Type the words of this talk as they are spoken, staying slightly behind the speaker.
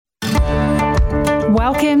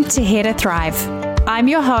Welcome to Here to Thrive. I'm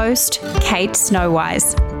your host, Kate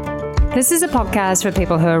Snowwise. This is a podcast for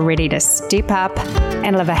people who are ready to step up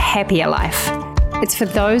and live a happier life. It's for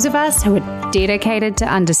those of us who are dedicated to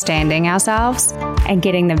understanding ourselves and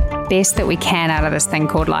getting the best that we can out of this thing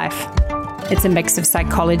called life. It's a mix of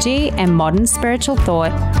psychology and modern spiritual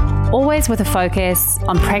thought, always with a focus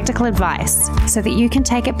on practical advice so that you can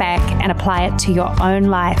take it back and apply it to your own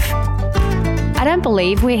life. I don't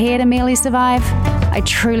believe we're here to merely survive. I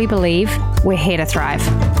truly believe we're here to thrive.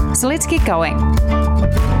 So let's get going.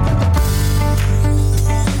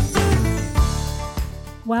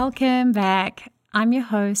 Welcome back. I'm your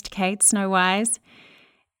host, Kate Snowwise.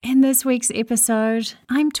 In this week's episode,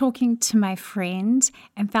 I'm talking to my friend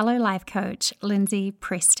and fellow life coach, Lindsay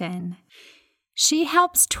Preston. She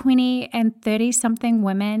helps 20 and 30-something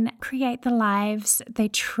women create the lives they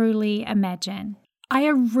truly imagine. I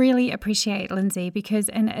really appreciate Lindsay because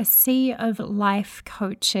in a sea of life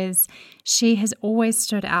coaches, she has always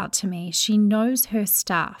stood out to me. She knows her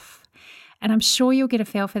stuff, and I'm sure you'll get a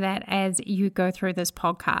feel for that as you go through this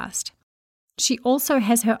podcast. She also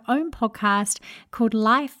has her own podcast called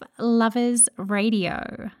Life Lovers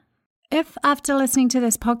Radio. If after listening to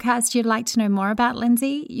this podcast you'd like to know more about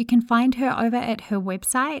Lindsay, you can find her over at her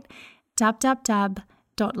website,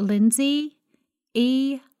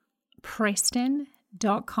 www.lindsaypreston.com.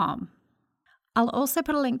 I'll also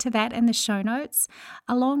put a link to that in the show notes,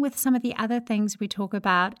 along with some of the other things we talk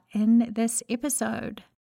about in this episode.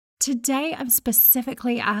 Today, I'm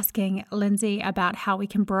specifically asking Lindsay about how we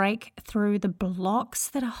can break through the blocks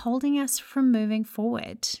that are holding us from moving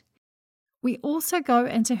forward. We also go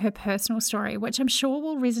into her personal story, which I'm sure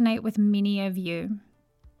will resonate with many of you.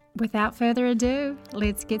 Without further ado,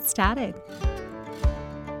 let's get started.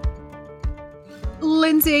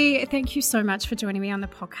 Lindsay, thank you so much for joining me on the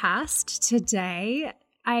podcast today.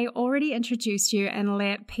 I already introduced you and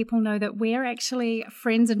let people know that we're actually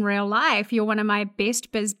friends in real life. You're one of my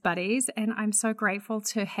best biz buddies, and I'm so grateful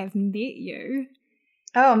to have met you.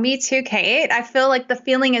 Oh, me too, Kate. I feel like the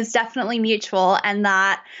feeling is definitely mutual and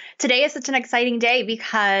that today is such an exciting day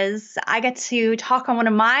because I get to talk on one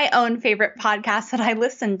of my own favorite podcasts that I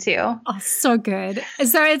listen to. Oh, so good.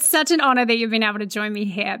 So it's such an honor that you've been able to join me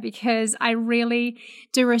here because I really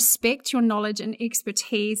do respect your knowledge and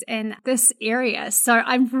expertise in this area. So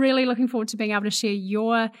I'm really looking forward to being able to share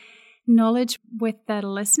your knowledge with the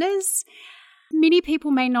listeners. Many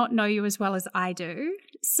people may not know you as well as I do.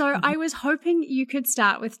 So I was hoping you could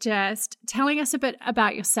start with just telling us a bit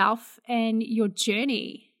about yourself and your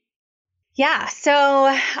journey. Yeah,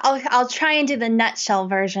 so I'll try and do the nutshell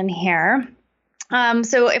version here.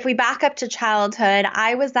 So if we back up to childhood,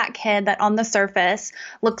 I was that kid that on the surface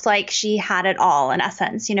looked like she had it all in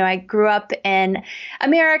essence. You know, I grew up in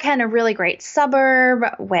America in a really great suburb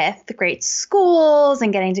with great schools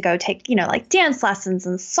and getting to go take, like dance lessons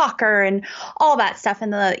and soccer and all that stuff in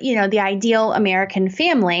the ideal American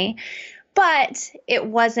family. But it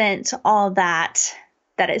wasn't all that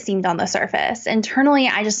it seemed on the surface. Internally,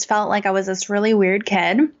 I just felt like I was this really weird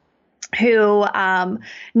kid who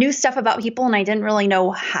knew stuff about people, and I didn't really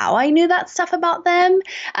know how I knew that stuff about them.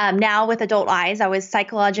 Now with adult eyes, I was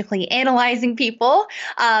psychologically analyzing people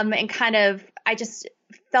and I just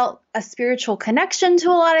felt a spiritual connection to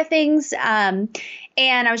a lot of things. And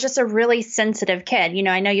I was just a really sensitive kid.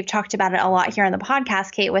 I know you've talked about it a lot here on the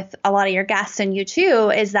podcast, Kate, with a lot of your guests and you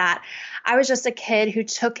too, is that I was just a kid who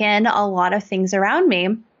took in a lot of things around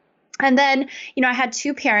me. And then, I had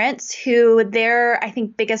two parents who their, I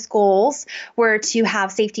think, biggest goals were to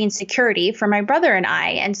have safety and security for my brother and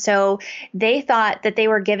I. And so they thought that they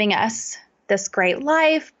were giving us this great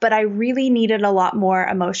life, but I really needed a lot more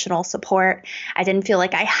emotional support. I didn't feel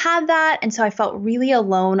like I had that. And so I felt really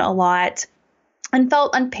alone a lot and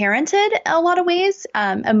felt unparented in a lot of ways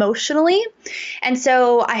emotionally. And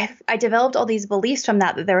so I developed all these beliefs from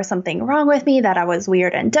that there was something wrong with me, that I was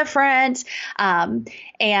weird and different.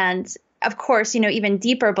 And of course, even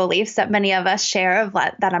deeper beliefs that many of us share of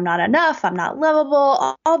that I'm not enough, I'm not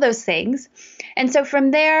lovable, all those things. And so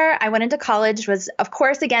from there, I went into college, was, of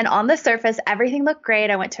course, again, on the surface, everything looked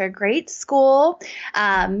great. I went to a great school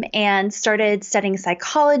and started studying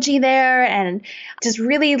psychology there and just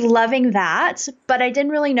really loving that. But I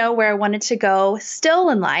didn't really know where I wanted to go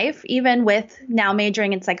still in life, even with now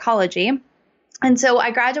majoring in psychology. And so I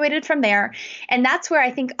graduated from there, and that's where I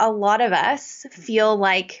think a lot of us feel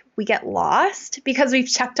like we get lost because we've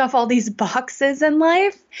checked off all these boxes in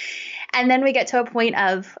life. And then we get to a point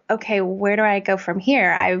of, okay, where do I go from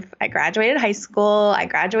here? I graduated high school, I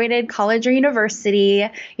graduated college or university,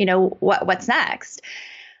 what's next?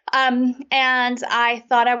 And I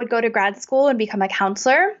thought I would go to grad school and become a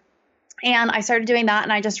counselor. And I started doing that,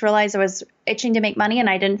 and I just realized I was itching to make money, and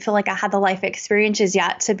I didn't feel like I had the life experiences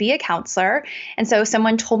yet to be a counselor. And so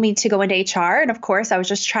someone told me to go into HR. And of course, I was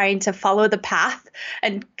just trying to follow the path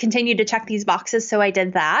and continue to check these boxes. So I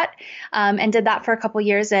did that, and did that for a couple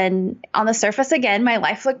years. And on the surface, again, my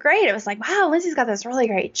life looked great. It was like, wow, Lindsay's got this really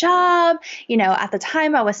great job. At the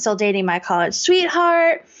time, I was still dating my college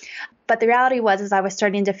sweetheart. But the reality was I was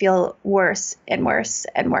starting to feel worse and worse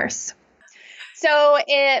and worse. So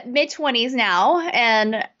in mid-20s now,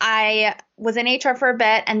 and I was in HR for a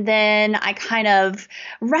bit, and then I kind of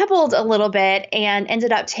rebelled a little bit and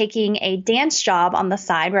ended up taking a dance job on the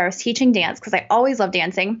side where I was teaching dance because I always loved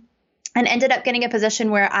dancing, and ended up getting a position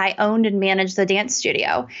where I owned and managed the dance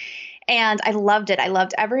studio. And I loved it. I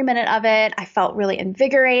loved every minute of it. I felt really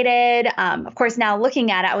invigorated. Of course, now looking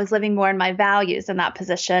at it, I was living more in my values in that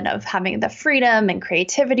position of having the freedom and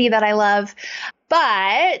creativity that I love.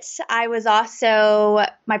 But I was also,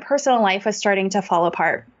 my personal life was starting to fall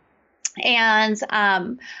apart. And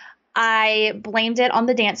I blamed it on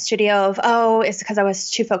the dance studio of, it's because I was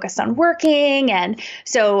too focused on working. And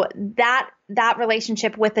so that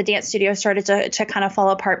relationship with the dance studio started to kind of fall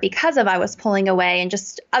apart because of I was pulling away and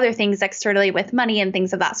just other things externally with money and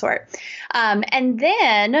things of that sort. And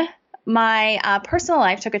then my personal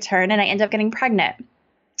life took a turn, and I ended up getting pregnant.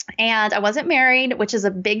 And I wasn't married, which is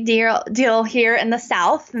a big deal here in the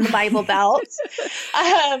South, in the Bible Belt.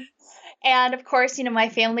 And of course, my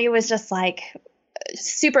family was just like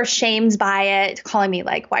super shamed by it, calling me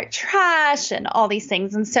like white trash and all these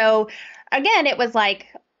things. And so again, it was like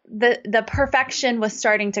the perfection was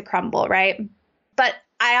starting to crumble, right? But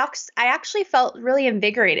I actually felt really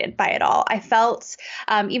invigorated by it all. I felt,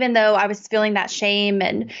 even though I was feeling that shame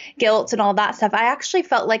and guilt and all that stuff, I actually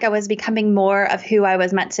felt like I was becoming more of who I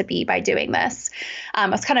was meant to be by doing this. I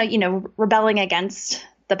was kind of, rebelling against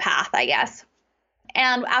the path, I guess.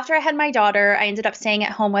 And after I had my daughter, I ended up staying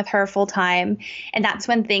at home with her full time. And that's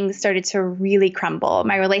when things started to really crumble.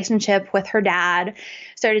 My relationship with her dad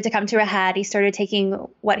started to come to a head. He started taking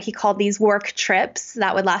what he called these work trips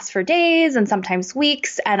that would last for days and sometimes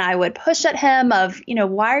weeks. And I would push at him of,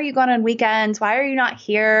 why are you going on weekends? Why are you not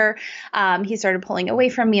here? He started pulling away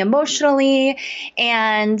from me emotionally.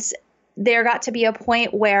 And there got to be a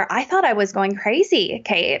point where I thought I was going crazy,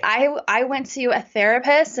 Kate. I went to a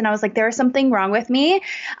therapist and I was like, there's something wrong with me.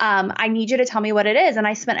 I need you to tell me what it is. And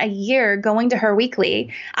I spent a year going to her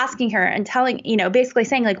weekly, asking her and telling, basically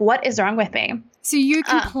saying like, what is wrong with me? So you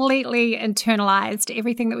completely internalized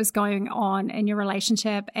everything that was going on in your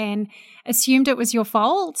relationship and assumed it was your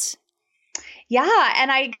fault? Yeah. And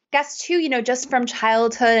I guess too, just from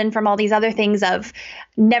childhood and from all these other things of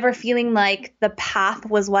never feeling like the path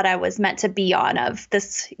was what I was meant to be on, of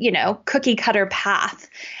this, cookie cutter path.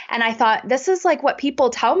 And I thought, this is like what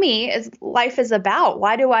people tell me is life is about.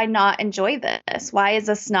 Why do I not enjoy this? Why is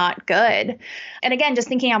this not good? And again, just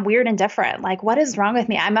thinking I'm weird and different. Like, what is wrong with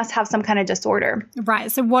me? I must have some kind of disorder. Right.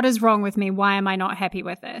 So what is wrong with me? Why am I not happy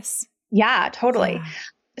with this? Yeah, totally. Yeah.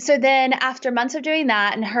 So then after months of doing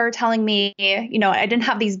that and her telling me, I didn't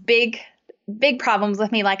have these big problems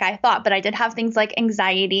with me like I thought, but I did have things like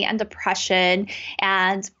anxiety and depression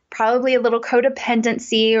and probably a little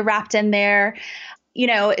codependency wrapped in there.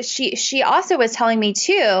 She also was telling me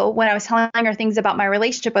too, when I was telling her things about my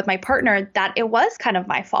relationship with my partner, that it was kind of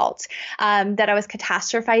my fault, that I was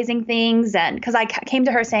catastrophizing things. And because I came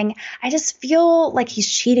to her saying, I just feel like he's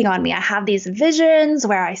cheating on me. I have these visions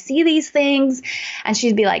where I see these things. And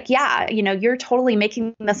she'd be like, yeah, you're totally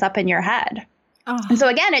making this up in your head. Oh. And so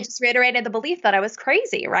again, it just reiterated the belief that I was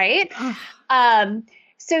crazy, right? Oh.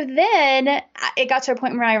 So then it got to a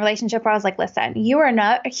point in my relationship where I was like, listen, you are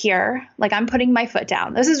not here. Like, I'm putting my foot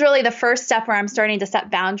down. This is really the first step where I'm starting to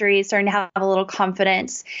set boundaries, starting to have a little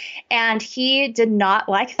confidence. And he did not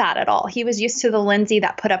like that at all. He was used to the Lindsay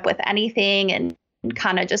that put up with anything and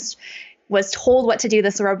kind of just was told what to do,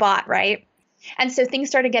 this robot, right? And so things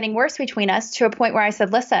started getting worse between us to a point where I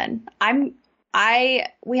said, listen,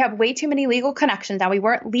 we have way too many legal connections. Now, we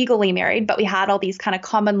weren't legally married, but we had all these kind of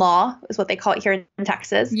common law is what they call it here in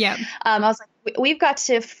Texas. Yeah. I was like, we've got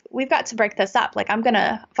to break this up. Like, I'm going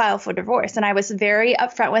to file for divorce. And I was very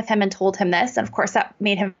upfront with him and told him this. And of course that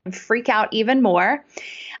made him freak out even more.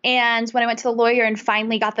 And when I went to the lawyer and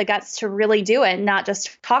finally got the guts to really do it, not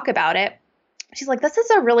just talk about it, she's like, this is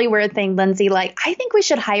a really weird thing, Lindsay. Like, I think we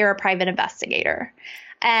should hire a private investigator.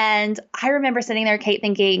 And I remember sitting there, Kate,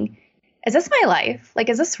 thinking, is this my life? Like,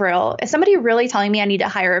 is this real? Is somebody really telling me I need to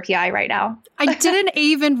hire a PI right now? I didn't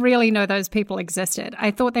even really know those people existed.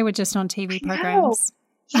 I thought they were just on TV programs.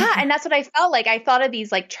 Yeah. And that's what I felt like. I thought of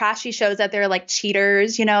these like trashy shows that they're like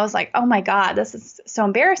cheaters, I was like, oh my God, this is so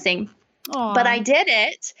embarrassing. But I did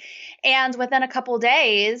it. And within a couple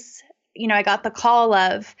days, I got the call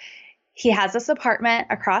of, he has this apartment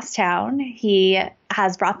across town. He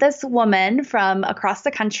has brought this woman from across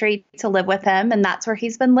the country to live with him, and that's where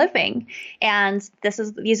he's been living. And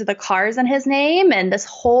these are the cars in his name, and this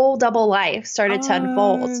whole double life started to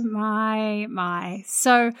unfold. My.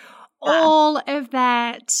 So all of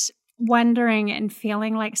that wondering and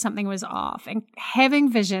feeling like something was off and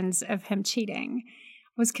having visions of him cheating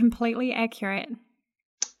was completely accurate.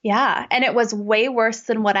 Yeah. And it was way worse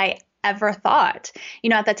than what I ever thought.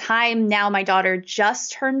 At the time, now my daughter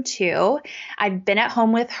just turned 2. I'd been at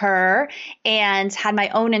home with her and had my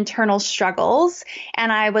own internal struggles.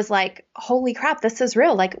 And I was like, holy crap, this is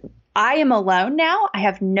real. Like, I am alone now. I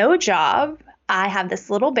have no job. I have this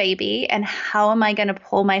little baby. And how am I going to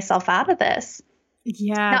pull myself out of this?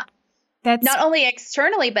 Yeah. That's not only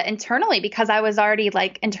externally, but internally, because I was already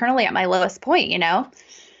like internally at my lowest point,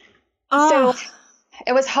 So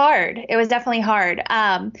it was hard. It was definitely hard.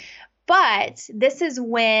 But this is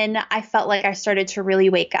when I felt like I started to really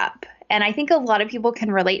wake up. And I think a lot of people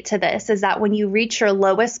can relate to this, is that when you reach your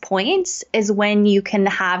lowest point is when you can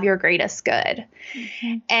have your greatest good.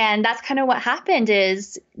 Mm-hmm. And that's kind of what happened.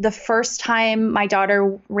 Is the first time my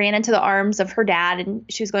daughter ran into the arms of her dad and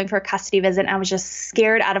she was going for a custody visit, and I was just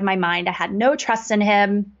scared out of my mind. I had no trust in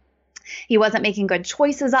him. He wasn't making good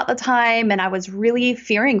choices at the time, and I was really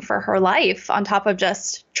fearing for her life on top of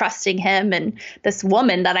just trusting him and this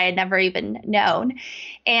woman that I had never even known.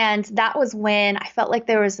 And that was when I felt like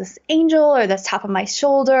there was this angel or this tap on my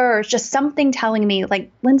shoulder or just something telling me,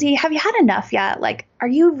 like, Lindsay, have you had enough yet? Like, are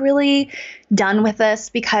you really done with this?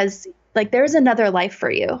 Because like there's another life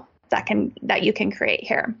for you that you can create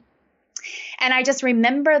here. And I just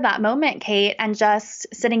remember that moment, Kate, and just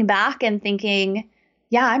sitting back and thinking,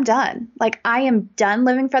 yeah, I'm done. Like, I am done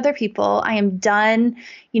living for other people. I am done,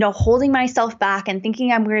 holding myself back and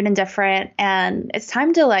thinking I'm weird and different. And it's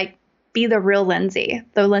time to like be the real Lindsay,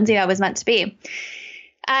 the Lindsay I was meant to be.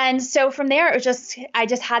 And so from there, I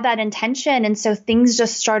just had that intention. And so things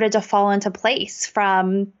just started to fall into place,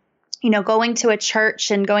 from going to a church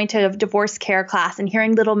and going to a divorce care class and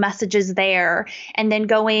hearing little messages there, and then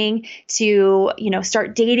going to,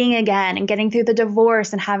 start dating again and getting through the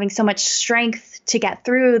divorce and having so much strength to get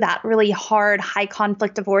through that really hard, high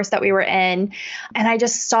conflict divorce that we were in. And I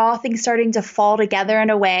just saw things starting to fall together in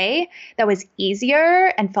a way that was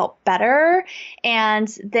easier and felt better. And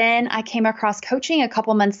then I came across coaching a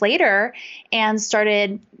couple months later and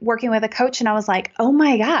started working with a coach. And I was like, oh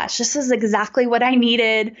my gosh, this is exactly what I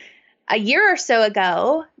needed a year or so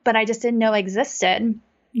ago, but I just didn't know existed.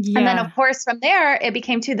 Yeah. And then, of course, from there, it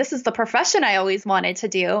became this is the profession I always wanted to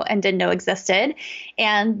do and didn't know existed,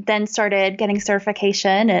 and then started getting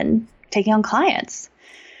certification and taking on clients.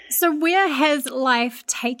 So where has life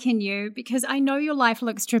taken you? Because I know your life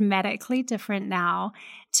looks dramatically different now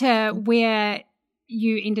to where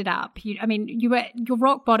you ended up. Your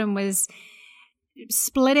rock bottom was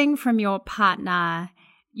splitting from your partner,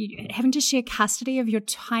 having to share custody of your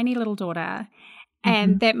tiny little daughter,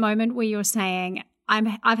 and that moment where you're saying,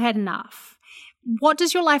 I've had enough. What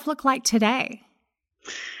does your life look like today?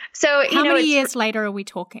 So, how many years later are we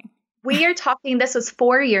talking? We are talking, this was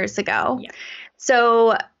 4 years ago. Yeah.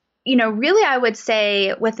 So, really, I would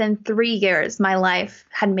say within 3 years, my life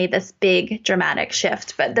had made this big dramatic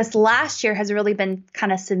shift. But this last year has really been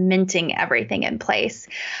kind of cementing everything in place.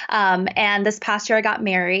 And this past year, I got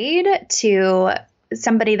married to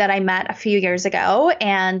somebody that I met a few years ago,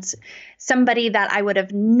 and somebody that I would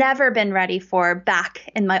have never been ready for back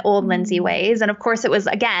in my old Lindsay ways. And of course, it was,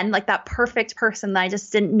 again, like that perfect person that I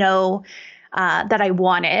just didn't know that I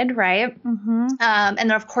wanted, right? Mm-hmm. And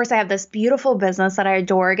then, of course, I have this beautiful business that I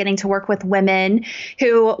adore, getting to work with women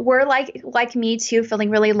who were like me too, feeling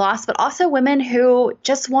really lost, but also women who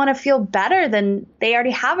just want to feel better than they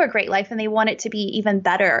already have a great life and they want it to be even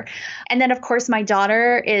better. And then, of course, my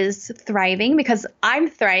daughter is thriving because I'm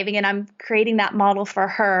thriving and I'm creating that model for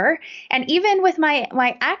her. And even with my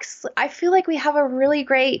ex, I feel like we have a really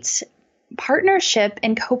great partnership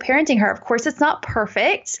in co-parenting her. Of course, it's not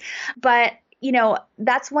perfect, but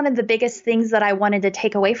that's one of the biggest things that I wanted to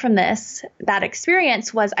take away from that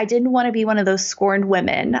experience was I didn't want to be one of those scorned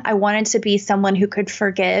women. I wanted to be someone who could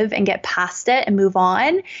forgive and get past it and move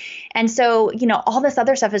on. And so, all this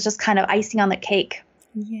other stuff is just kind of icing on the cake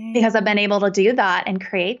because I've been able to do that and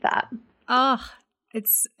create that. Oh,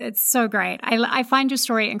 it's so great. I find your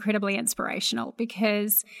story incredibly inspirational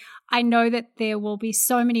because I know that there will be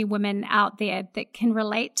so many women out there that can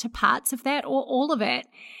relate to parts of that or all of it.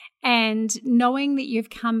 And knowing that you've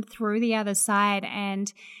come through the other side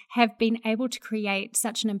and have been able to create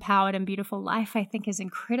such an empowered and beautiful life, I think is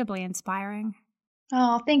incredibly inspiring.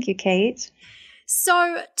 Oh, thank you, Kate.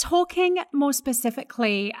 So talking more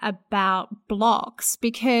specifically about blocks,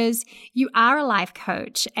 because you are a life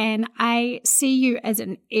coach and I see you as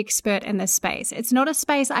an expert in this space. It's not a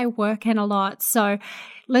space I work in a lot. So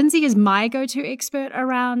Lindsay is my go-to expert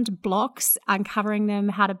around blocks, uncovering them,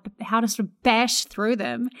 how to sort of bash through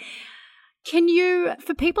them. Can you,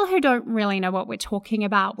 for people who don't really know what we're talking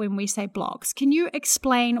about when we say blocks, can you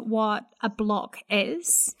explain what a block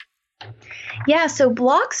is? Yeah, so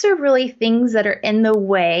blocks are really things that are in the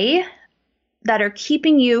way that are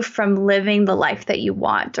keeping you from living the life that you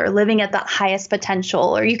want or living at that highest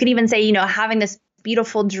potential. Or you could even say, having this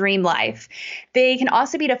beautiful dream life. They can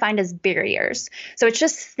also be defined as barriers. So it's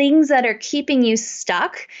just things that are keeping you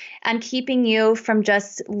stuck and keeping you from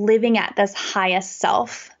just living at this highest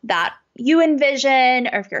self that you envision,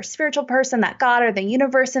 or if you're a spiritual person, that God or the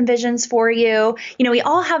universe envisions for you. We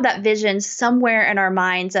all have that vision somewhere in our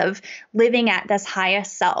minds of living at this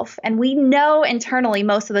highest self. And we know internally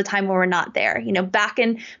most of the time when we're not there. Back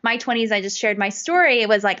in my 20s, I just shared my story. It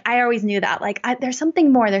was like, I always knew that, there's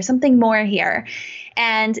something more here.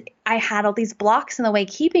 And I had all these blocks in the way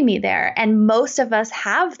keeping me there. And most of us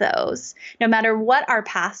have those, no matter what our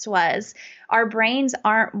past was. Our brains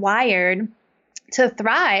aren't wired to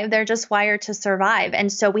thrive. They're just wired to survive.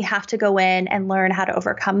 And so we have to go in and learn how to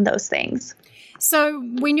overcome those things. So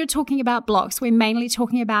when you're talking about blocks, we're mainly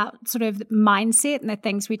talking about sort of mindset and the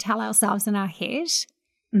things we tell ourselves in our head.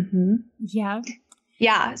 Mm-hmm. Yeah.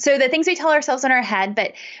 Yeah. So the things we tell ourselves in our head,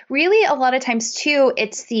 but really a lot of times too,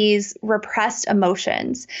 it's these repressed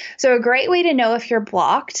emotions. So a great way to know if you're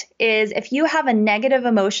blocked is if you have a negative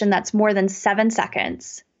emotion that's more than 7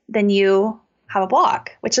 seconds, then you have a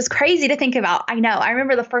block, which is crazy to think about. I know. I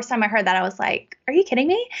remember the first time I heard that, I was like, are you kidding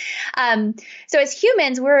me? So as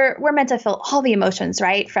humans, we're meant to feel all the emotions,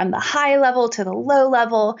 right? From the high level to the low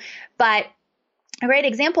level. But a great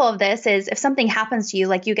example of this is if something happens to you,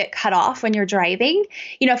 like you get cut off when you're driving,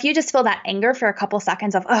 if you just feel that anger for a couple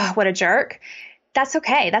seconds of, oh, what a jerk, that's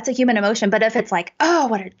okay. That's a human emotion. But if it's like, oh,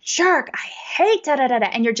 what a jerk, I hate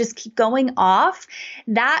da-da-da-da, and you're just keep going off,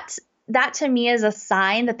 that to me is a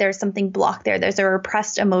sign that there's something blocked there. There's a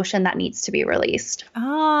repressed emotion that needs to be released.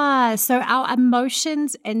 So our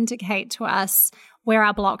emotions indicate to us where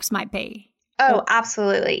our blocks might be. Oh,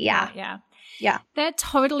 absolutely. Yeah. That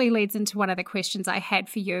totally leads into one of the questions I had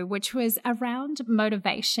for you, which was around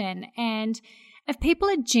motivation. And if people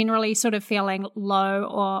are generally sort of feeling low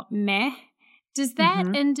or meh, does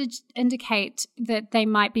that indicate that they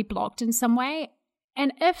might be blocked in some way?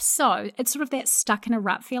 And if so, it's sort of that stuck in a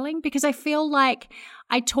rut feeling, because I feel like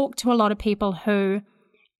I talk to a lot of people who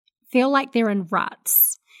feel like they're in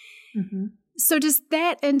ruts. Mm-hmm. So does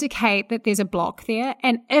that indicate that there's a block there?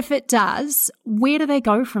 And if it does, where do they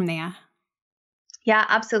go from there? Yeah,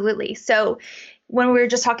 absolutely. So when we were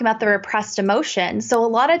just talking about the repressed emotion, so a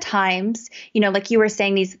lot of times, like you were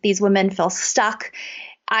saying, these women feel stuck.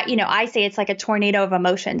 I say it's like a tornado of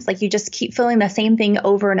emotions. Like you just keep feeling the same thing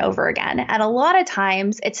over and over again. And a lot of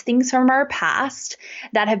times it's things from our past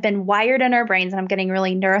that have been wired in our brains. And I'm getting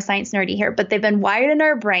really neuroscience nerdy here, but they've been wired in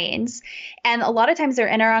our brains. And a lot of times they're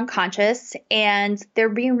in our unconscious and they're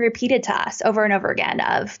being repeated to us over and over again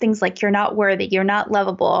of things like, you're not worthy, you're not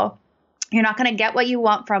lovable, you're not going to get what you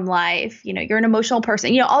want from life. You're an emotional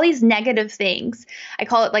person, all these negative things. I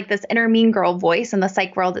call it like this inner mean girl voice in the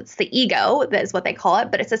psych world. It's the ego. That is what they call it,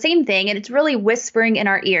 but it's the same thing. And it's really whispering in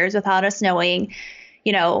our ears without us knowing,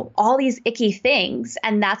 all these icky things.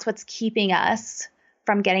 And that's what's keeping us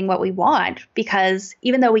from getting what we want, because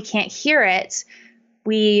even though we can't hear it,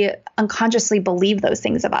 we unconsciously believe those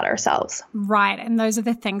things about ourselves. Right. And those are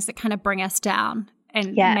the things that kind of bring us down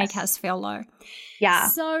and make us feel low. Yeah.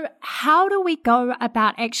 So how do we go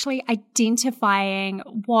about actually identifying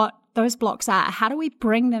what those blocks are? How do we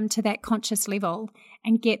bring them to that conscious level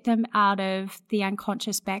and get them out of the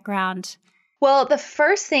unconscious background? Well, the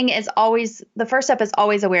first step is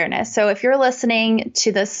always awareness. So if you're listening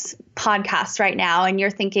to this podcast right now and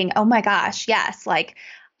you're thinking, oh my gosh, yes,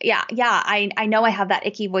 I know I have that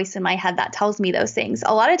icky voice in my head that tells me those things.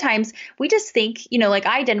 A lot of times we just think, like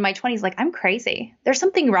I did in my 20s, like I'm crazy. There's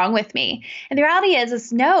something wrong with me. And the reality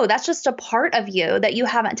is no, that's just a part of you that you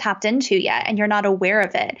haven't tapped into yet and you're not aware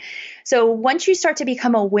of it. So once you start to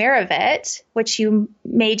become aware of it, which you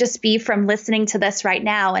may just be from listening to this right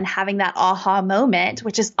now and having that aha moment,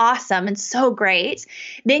 which is awesome and so great,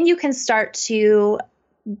 then you can start to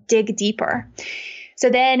dig deeper. So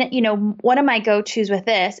then, one of my go-tos with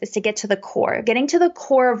this is to get to the core. Getting to the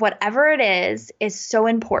core of whatever it is so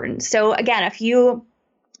important. So again, if you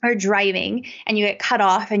are driving and you get cut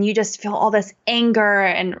off and you just feel all this anger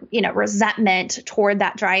and, resentment toward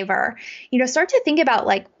that driver, start to think about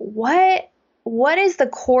like, what is the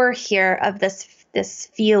core here of this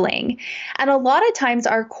feeling? And a lot of times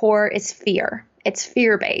our core is fear. It's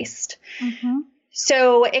fear-based. Mm-hmm.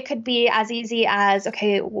 So it could be as easy as,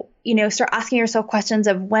 okay, start asking yourself questions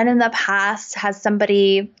of when in the past has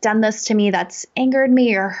somebody done this to me that's angered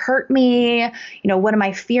me or hurt me? What am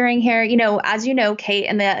I fearing here? As you know, Kate,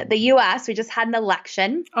 in the US, we just had an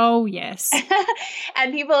election. Oh, yes.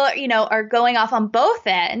 And people, are going off on both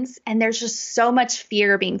ends. And there's just so much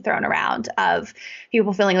fear being thrown around of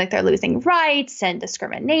people feeling like they're losing rights and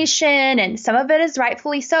discrimination. And some of it is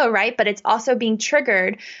rightfully so, right? But it's also being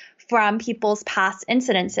triggered from people's past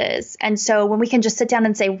incidences. And so when we can just sit down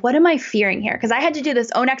and say, what am I fearing here? Because I had to do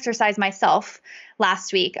this own exercise myself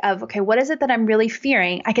last week of, okay, what is it that I'm really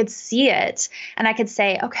fearing? I could see it and I could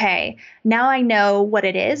say, okay, now I know what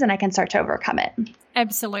it is and I can start to overcome it.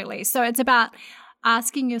 Absolutely. So it's about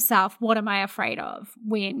asking yourself, what am I afraid of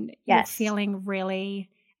when you're feeling really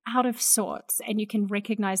out of sorts, and you can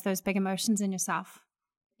recognize those big emotions in yourself.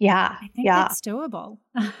 Yeah. I think that's doable.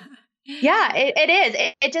 Yeah, it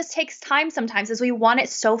is. It just takes time sometimes, as we want it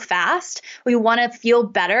so fast. We want to feel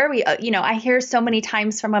better. I hear so many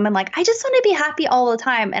times from women like, I just want to be happy all the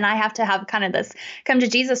time. And I have to have kind of this come to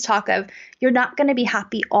Jesus talk of, you're not going to be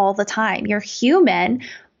happy all the time. You're human,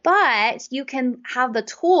 but you can have the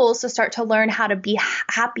tools to start to learn how to be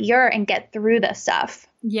happier and get through this stuff.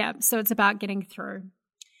 Yeah. So it's about getting through.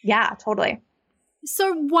 Yeah, totally.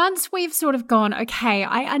 So once we've sort of gone, okay,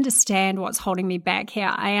 I understand what's holding me back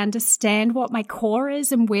here. I understand what my core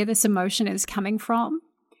is and where this emotion is coming from.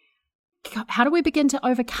 How do we begin to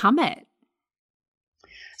overcome it?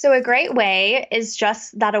 So a great way is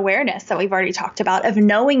just that awareness that we've already talked about, of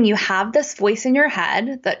knowing you have this voice in your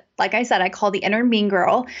head that, like I said, I call the inner mean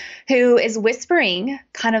girl, who is whispering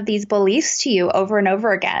kind of these beliefs to you over and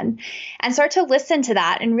over again, and start to listen to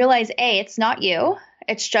that and realize, A, it's not you.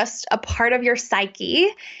 It's just a part of your psyche,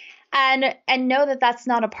 and know that that's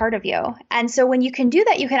not a part of you. And so when you can do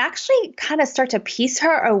that, you can actually kind of start to piece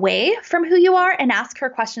her away from who you are and ask her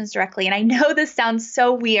questions directly. And I know this sounds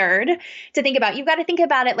so weird to think about. You've got to think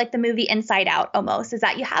about it like the movie Inside Out almost, is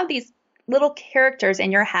that you have these little characters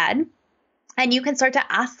in your head. And you can start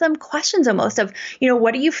to ask them questions almost of,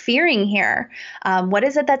 what are you fearing here? What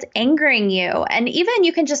is it that's angering you? And even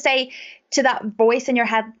you can just say to that voice in your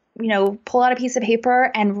head, pull out a piece of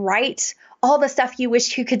paper and write all the stuff you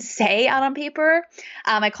wish you could say out on paper.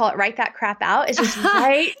 I call it write that crap out. It's just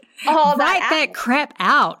write all that out. Write that crap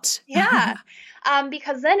out. Yeah.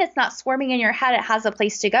 Because then it's not swarming in your head. It has a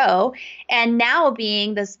place to go. And now,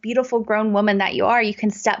 being this beautiful grown woman that you are, you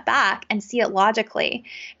can step back and see it logically.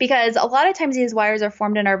 Because a lot of times these wires are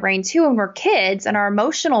formed in our brain too when we're kids, and our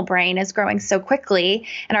emotional brain is growing so quickly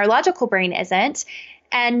and our logical brain isn't.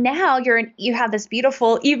 And now you have this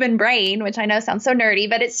beautiful, even brain, which I know sounds so nerdy,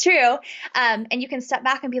 but it's true. And you can step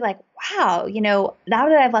back and be like, wow, now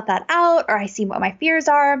that I've let that out, or I see what my fears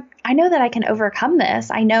are, I know that I can overcome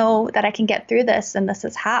this. I know that I can get through this, and this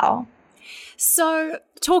is how. So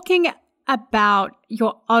talking about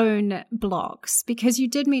your own blocks, because you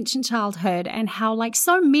did mention childhood and how, like,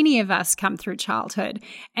 so many of us come through childhood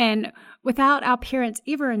and without our parents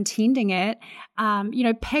ever intending it,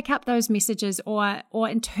 pick up those messages or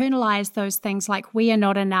internalize those things like we are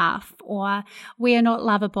not enough or we are not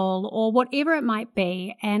lovable or whatever it might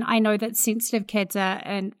be. And I know that sensitive kids are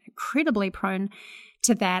incredibly prone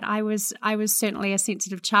to that. I was certainly a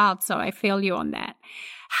sensitive child, so I feel you on that.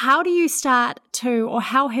 How do you start to, or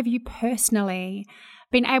how have you personally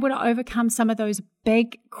been able to overcome some of those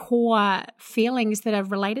big core feelings that are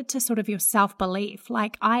related to sort of your self-belief,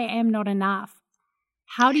 like I am not enough?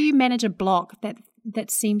 How do you manage a block that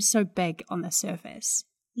seems so big on the surface?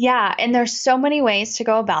 Yeah, and there's so many ways to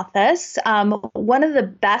go about this. One of the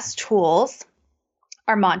best tools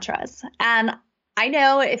are mantras. And I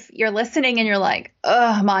know if you're listening and you're like,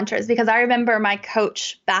 ugh, mantras, because I remember my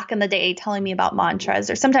coach back in the day telling me about mantras,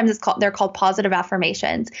 or sometimes they're called positive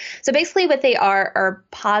affirmations. So basically what they are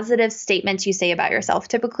positive statements you say about yourself.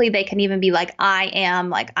 Typically they can even be like, I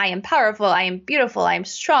am powerful, I am beautiful, I am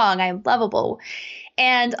strong, I am lovable.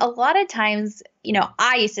 And a lot of times,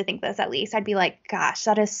 I used to think this, at least. I'd be like, gosh,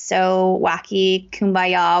 that is so wacky,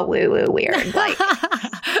 kumbaya, woo-woo weird. Like,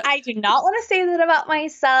 I do not want to say that about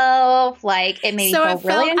myself. Like, it made me feel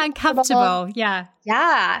really uncomfortable. Yeah.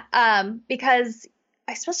 Yeah. Because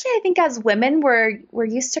especially I think as women, we're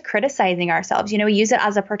used to criticizing ourselves. We use it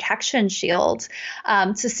as a protection shield.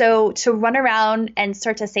 To run around and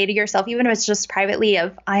start to say to yourself, even if it's just privately,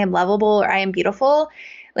 of I am lovable or I am beautiful,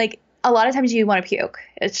 like a lot of times you want to puke.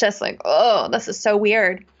 It's just like, oh, this is so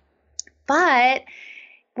weird. But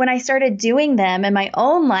when I started doing them in my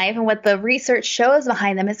own life and what the research shows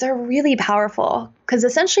behind them is they're really powerful, because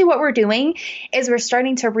essentially what we're doing is we're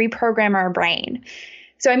starting to reprogram our brain.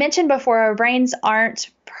 So I mentioned before, our brains aren't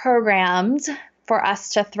programmed for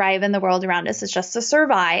us to thrive in the world around us. It's just to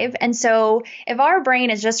survive. And so if our brain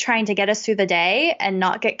is just trying to get us through the day and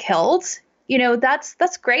not get killed,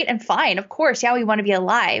 that's great and fine. Of course, yeah, we want to be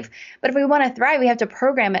alive. But if we want to thrive, we have to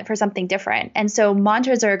program it for something different. And so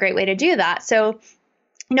mantras are a great way to do that. So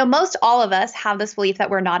most all of us have this belief that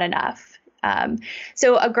we're not enough.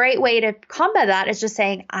 So a great way to combat that is just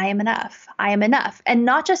saying, I am enough. I am enough. And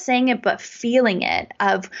not just saying it, but feeling it,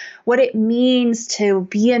 of what it means to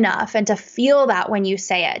be enough and to feel that when you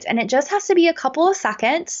say it. And it just has to be a couple of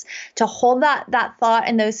seconds to hold that thought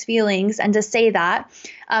and those feelings and to say that.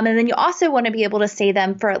 And then you also want to be able to say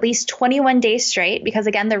them for at least 21 days straight, because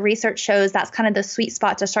again, the research shows that's kind of the sweet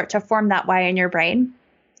spot to start to form that why in your brain.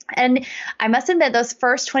 And I must admit, those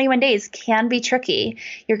first 21 days can be tricky.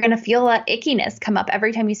 You're going to feel that ickiness come up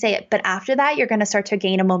every time you say it. But after that, you're going to start to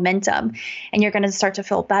gain a momentum, and you're going to start to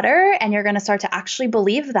feel better, and you're going to start to actually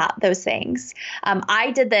believe those things.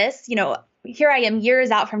 I did this, here I am years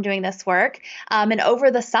out from doing this work. And over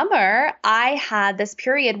the summer, I had this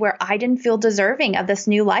period where I didn't feel deserving of this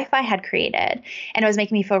new life I had created. And it was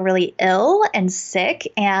making me feel really ill and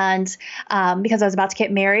sick. And because I was about to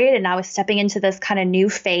get married and I was stepping into this kind of new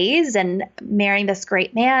phase and marrying this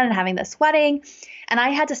great man and having this wedding. And I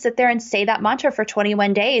had to sit there and say that mantra for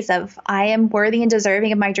 21 days of I am worthy and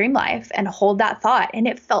deserving of my dream life, and hold that thought. And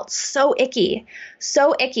it felt so icky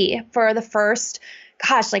for the first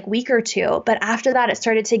week or two. But after that, it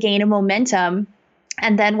started to gain a momentum.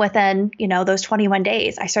 And then within, those 21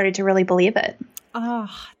 days, I started to really believe it. Oh,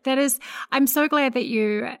 I'm so glad that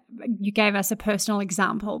you gave us a personal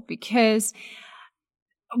example, because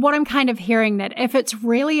what I'm kind of hearing, that if it's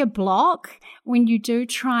really a block, when you do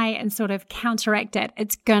try and sort of counteract it,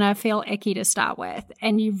 it's going to feel icky to start with.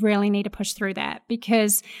 And you really need to push through that,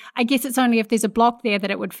 because I guess it's only if there's a block there that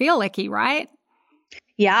it would feel icky, right?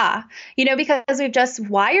 Yeah. Because we've just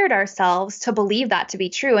wired ourselves to believe that to be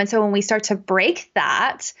true. And so when we start to break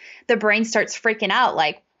that, the brain starts freaking out,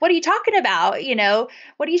 like, what are you talking about?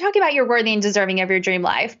 What are you talking about? You're worthy and deserving of your dream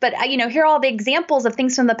life. But, here are all the examples of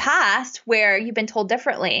things from the past where you've been told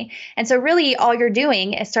differently. And so really all you're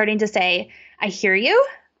doing is starting to say, I hear you,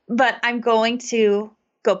 but I'm going to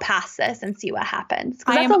go past this and see what happens.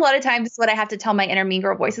 Because that's a lot of times what I have to tell my inner mean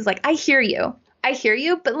girl voice is like, I hear you,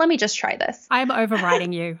 but let me just try this. I'm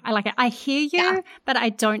overriding you. I like it. I hear you, but I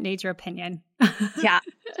don't need your opinion. Yeah,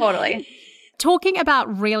 totally. Talking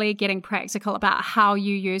about really getting practical about how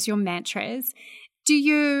you use your mantras, are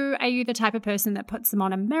you the type of person that puts them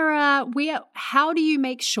on a mirror? How do you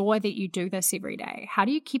make sure that you do this every day? How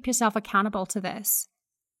do you keep yourself accountable to this?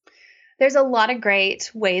 There's a lot of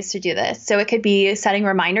great ways to do this. So it could be setting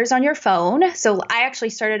reminders on your phone. So I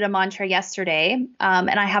actually started a mantra yesterday, and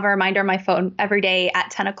I have a reminder on my phone every day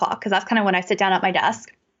at 10 o'clock, because that's kind of when I sit down at my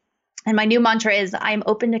desk. And my new mantra is I'm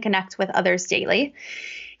open to connect with others daily,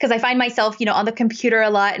 because I find myself, on the computer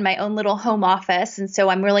a lot in my own little home office. And so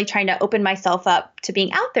I'm really trying to open myself up to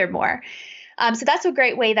being out there more. So that's a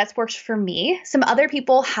great way that's worked for me. Some other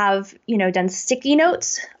people have, done sticky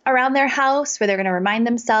notes around their house where they're going to remind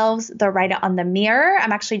themselves. They'll write it on the mirror.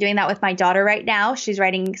 I'm actually doing that with my daughter right now. She's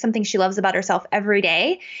writing something she loves about herself every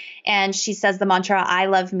day. And she says the mantra, I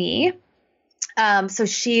love me. That's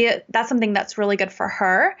something that's really good for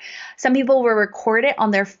her. Some people will record it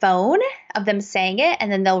on their phone of them saying it,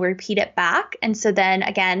 and then they'll repeat it back. And so then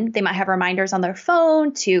again, they might have reminders on their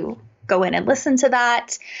phone to go in and listen to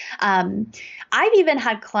that. I've even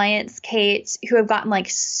had clients, Kate, who have gotten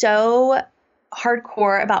so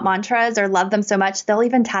hardcore about mantras or love them so much, they'll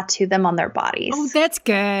even tattoo them on their bodies. Oh, that's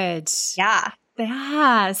good. Yeah.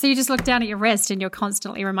 Yeah. So you just look down at your wrist and you're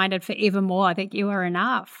constantly reminded forevermore that you are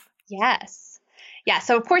enough. Yes. Yeah.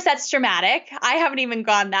 So of course that's dramatic. I haven't even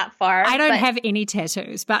gone that far. I don't have any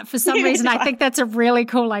tattoos, but for some reason I think that's a really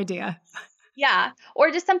cool idea. Yeah.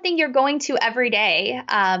 Or just something you're going to every day.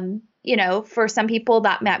 For some people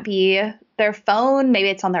that might be their phone. Maybe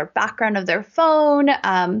it's on their background of their phone,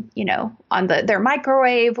 on their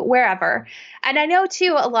microwave, wherever. And I know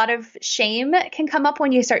too, a lot of shame can come up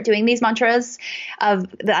when you start doing these mantras, of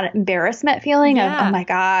that embarrassment feeling of, oh my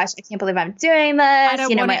gosh, I can't believe I'm doing this. I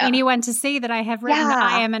don't want anyone to see that I have written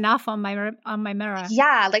I am enough on my mirror.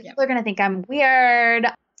 Yeah. People are going to think I'm weird.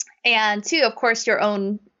 And too, of course, your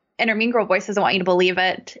own inner mean girl voice doesn't want you to believe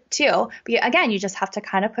it too. But again, you just have to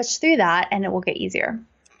kind of push through that and it will get easier.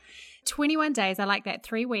 21 days. I like that.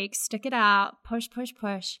 3 weeks. Stick it out. Push, push,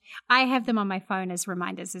 push. I have them on my phone as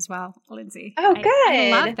reminders as well, Lindsay. Oh, good. I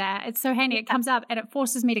love that. It's so handy. It comes up and it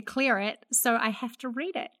forces me to clear it. So I have to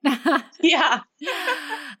read it. Yeah.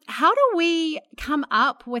 How do we come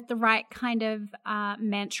up with the right kind of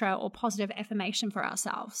mantra or positive affirmation for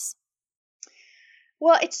ourselves?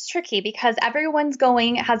 Well, it's tricky because everyone's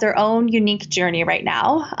has their own unique journey right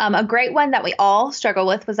now. A great one that we all struggle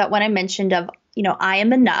with was that one I mentioned of, I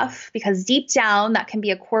am enough, because deep down that can be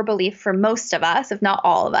a core belief for most of us, if not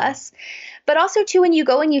all of us. But also too, when you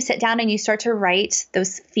go and you sit down and you start to write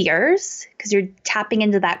those fears, because you're tapping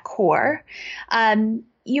into that core,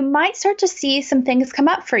 you might start to see some things come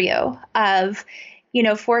up for you of,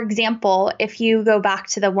 for example, if you go back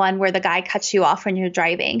to the one where the guy cuts you off when you're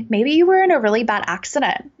driving, maybe you were in a really bad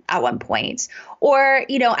accident at one point. Or,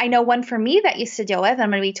 I know one for me that used to deal with, and I'm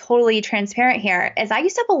going to be totally transparent here, is I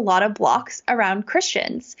used to have a lot of blocks around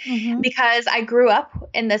Christians because I grew up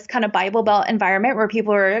in this kind of Bible Belt environment where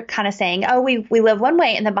people were kind of saying, oh, we live one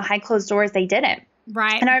way, and then behind closed doors, they didn't.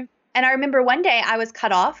 Right. And I remember one day I was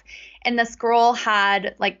cut off and this girl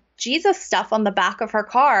had Jesus stuff on the back of her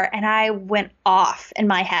car, and I went off in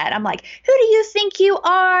my head. I'm like, who do you think you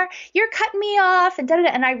are? You're cutting me off, and da-da-da.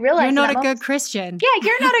 And I realized you're not a good Christian. Yeah,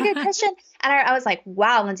 you're not a good Christian. And I was like,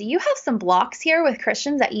 wow, Lindsay, you have some blocks here with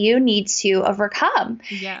Christians that you need to overcome.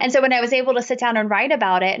 Yeah. And so when I was able to sit down and write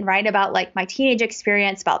about it and write about my teenage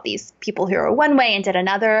experience, about these people who are one way and did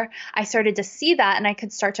another, I started to see that and I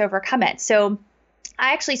could start to overcome it. So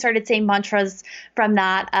I actually started saying mantras from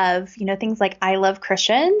that of, things like, I love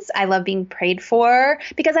Christians. I love being prayed for,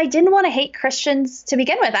 because I didn't want to hate Christians to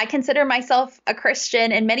begin with. I consider myself a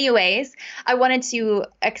Christian in many ways. I wanted to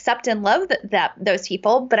accept and love those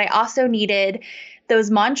people, but I also needed those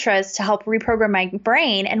mantras to help reprogram my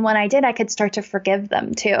brain. And when I did, I could start to forgive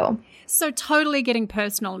them too. So totally getting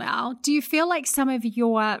personal now. Do you feel like some of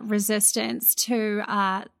your resistance to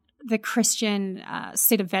the Christian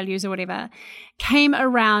set of values or whatever came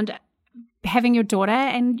around having your daughter?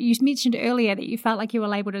 And you mentioned earlier that you felt like you were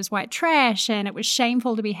labeled as white trash and it was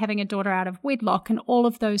shameful to be having a daughter out of wedlock and all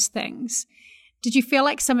of those things. Did you feel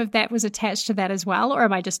like some of that was attached to that as well, or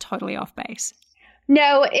am I just totally off base?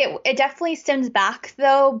 No, it definitely stems back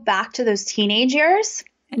to those teenage years.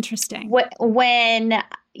 Interesting. When,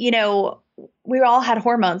 we all had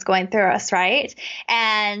hormones going through us, right?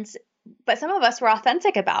 But some of us were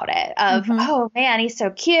authentic about it of, oh man, he's so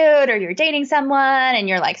cute, or you're dating someone and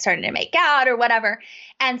you're starting to make out or whatever.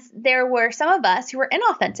 And there were some of us who were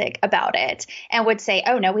inauthentic about it and would say,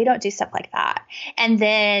 oh no, we don't do stuff like that. And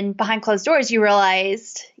then behind closed doors, you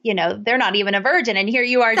realized, they're not even a virgin. And here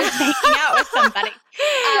you are just making out with somebody.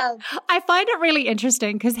 I find it really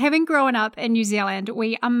interesting because having grown up in New Zealand,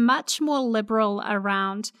 we are much more liberal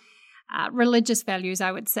around religious values,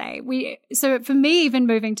 I would say. So for me, even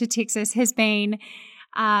moving to Texas has been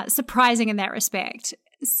surprising in that respect.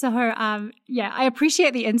 So I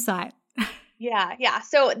appreciate the insight. Yeah.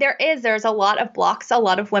 So there's a lot of blocks a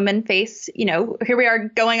lot of women face, here we are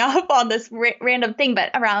going off on this random thing,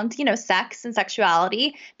 but around, sex and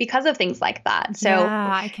sexuality because of things like that. So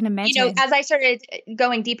I can imagine. As I started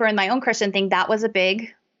going deeper in my own Christian thing, that was a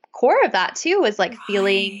big core of that too, was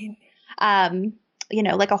feeling,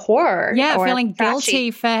 like a horror. Yeah, feeling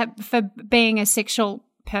guilty for being a sexual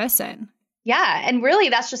person. Yeah, and really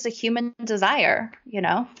that's just a human desire,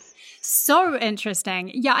 So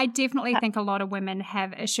interesting. Yeah, I definitely think a lot of women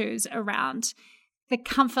have issues around the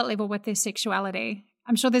comfort level with their sexuality.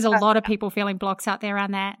 I'm sure there's a lot of people feeling blocks out there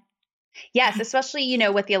around that. Yes, especially,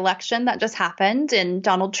 with the election that just happened and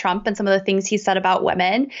Donald Trump and some of the things he said about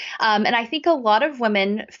women. And I think a lot of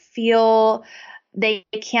women feel they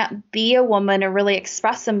can't be a woman or really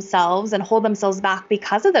express themselves and hold themselves back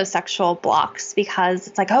because of those sexual blocks, because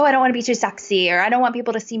it's oh, I don't want to be too sexy, or I don't want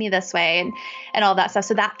people to see me this way and all that stuff.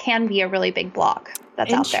 So that can be a really big block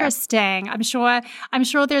that's out there. Interesting. I'm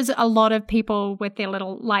sure there's a lot of people with their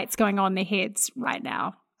little lights going on in their heads right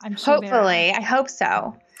now. I'm sure. Hopefully. I hope so.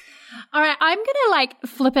 All right, I'm going to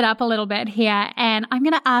flip it up a little bit here, and I'm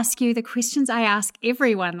going to ask you the questions I ask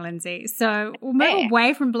everyone, Lindsay. So we'll move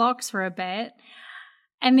away from blocks for a bit.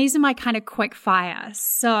 And these are my kind of quick fire.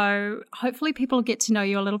 So hopefully people get to know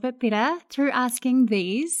you a little bit better through asking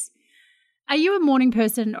these. Are you a morning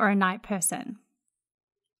person or a night person?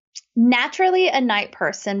 Naturally a night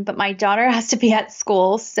person, but my daughter has to be at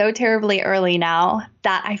school so terribly early now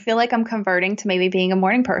that I feel like I'm converting to maybe being a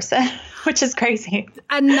morning person, which is crazy.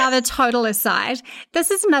 Another total aside. This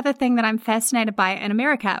is another thing that I'm fascinated by in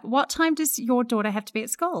America. What time does your daughter have to be at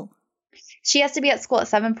school? She has to be at school at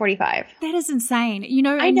 7:45. That is insane.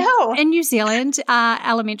 I know. In New Zealand,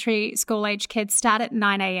 elementary school age kids start at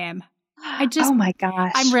 9 a.m. Oh my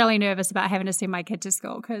gosh. I'm really nervous about having to send my kid to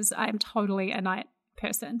school because I'm totally a night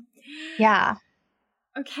person. Yeah.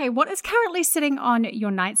 Okay, what is currently sitting on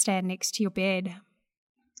your nightstand next to your bed?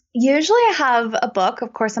 Usually I have a book.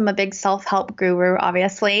 Of course, I'm a big self-help guru,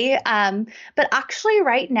 obviously. But actually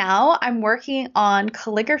right now I'm working on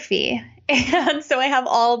calligraphy. And so I have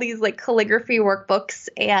all these like calligraphy workbooks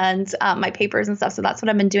and my papers and stuff. So that's what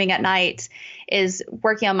I've been doing at night, is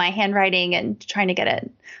working on my handwriting and trying to get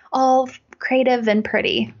it all creative and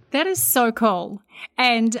pretty. That is so cool.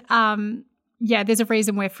 And yeah, there's a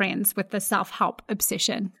reason we're friends with the self-help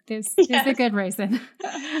obsession. There's a good reason.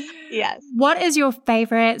 Yes. What is your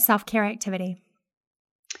favorite self-care activity?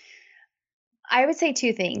 I would say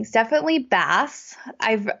two things. Definitely baths.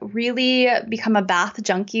 I've really become a bath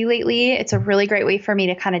junkie lately. It's a really great way for me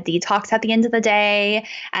to kind of detox at the end of the day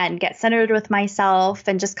and get centered with myself.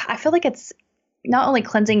 And just, I feel like it's not only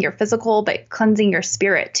cleansing your physical, but cleansing your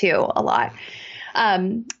spirit too a lot.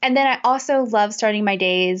 And then I also love starting my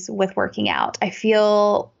days with working out. I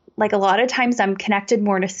feel like a lot of times I'm connected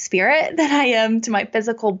more to spirit than I am to my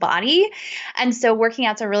physical body. And so working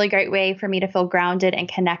out's a really great way for me to feel grounded and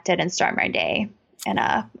connected and start my day in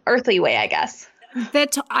a earthly way, I guess.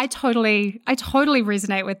 I totally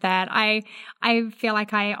resonate with that. I feel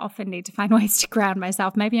like I often need to find ways to ground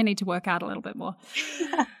myself. Maybe I need to work out a little bit more.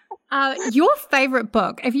 Your favorite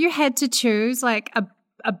book, if you had to choose like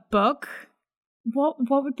a book, what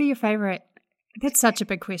would be your favorite? That's such a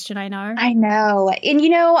big question, I know. I know.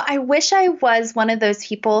 And, I wish I was one of those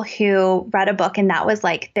people who read a book and that was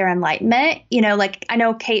like their enlightenment. Like I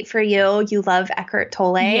know, Kate, for you love Eckhart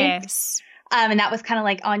Tolle. Yes. And that was kind of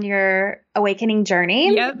like on your awakening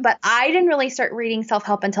journey. Yep. But I didn't really start reading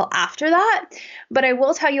self-help until after that. But I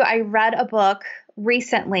will tell you, I read a book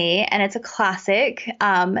recently and it's a classic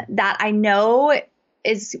that I know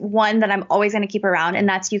is one that I'm always going to keep around, and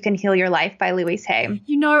that's You Can Heal Your Life by Louise Hay.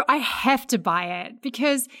 I have to buy it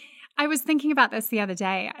because I was thinking about this the other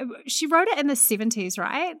day. She wrote it in the 70s,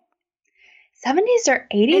 right? 70s or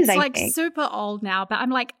 80s, it's I like think. super old now, but I'm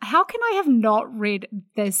like, how can I have not read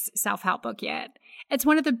this self-help book yet? It's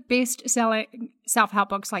one of the best-selling self-help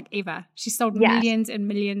books like ever. She sold millions and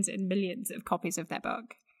millions and millions of copies of that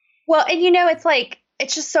book. Well, and it's like,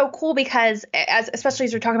 it's just so cool because especially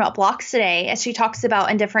as we're talking about blocks today, as she talks about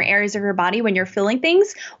in different areas of your body when you're feeling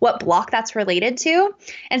things, what block that's related to.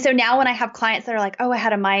 And so now when I have clients that are like, oh, I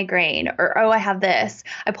had a migraine, or, oh, I have this,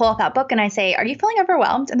 I pull out that book and I say, are you feeling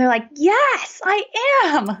overwhelmed? And they're like, yes, I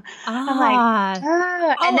am. I'm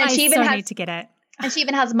like, and then she even need to get it. And she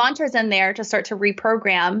even has mantras in there to start to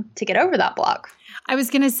reprogram to get over that block. I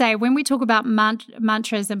was going to say, when we talk about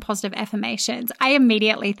mantras and positive affirmations, I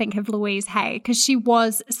immediately think of Louise Hay because she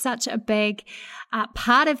was such a big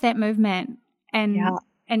part of that movement and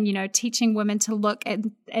teaching women to look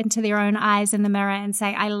into their own eyes in the mirror and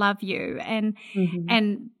say, I love you.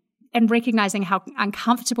 And recognizing how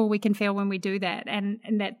uncomfortable we can feel when we do that. And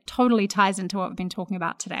that totally ties into what we've been talking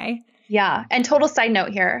about today. Yeah. And total side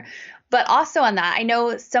note here. But also on that, I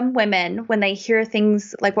know some women, when they hear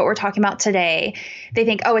things like what we're talking about today, they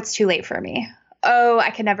think, oh, it's too late for me. Oh, I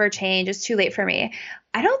can never change. It's too late for me.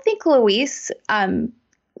 I don't think Louise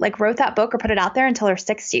wrote that book or put it out there until her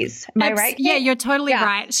 60s. Am I right? Yeah, you're totally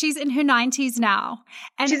right. She's in her 90s now.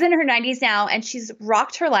 And she's in her 90s now, and she's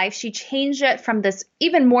rocked her life. She changed it from this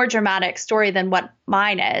even more dramatic story than what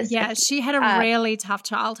mine is. Yeah, she had a really tough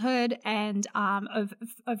childhood and of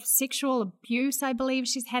sexual abuse, I believe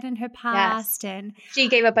she's had in her past. Yes. And she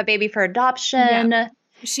gave up a baby for adoption.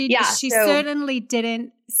 Yeah. She certainly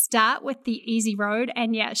didn't start with the easy road.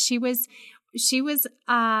 And she was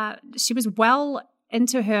well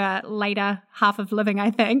into her later half of living,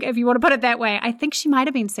 I think, if you want to put it that way. I think she might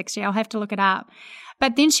have been 60. I'll have to look it up.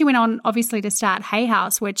 But then she went on, obviously, to start Hay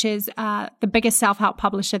House, which is the biggest self-help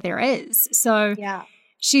publisher there is. So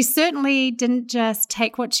she certainly didn't just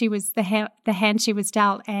take what she was, the hand she was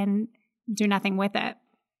dealt, and do nothing with it.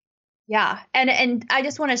 Yeah. And I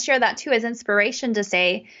just want to share that, too, as inspiration to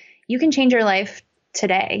say, you can change your life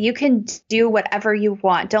today. You can do whatever you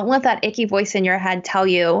want. Don't let that icky voice in your head tell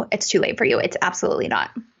you it's too late for you. It's absolutely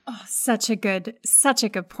not. Oh, such a good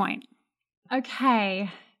point. Okay.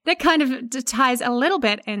 That kind of ties a little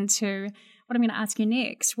bit into what I'm going to ask you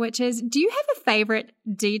next, which is, do you have a favorite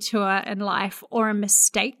detour in life or a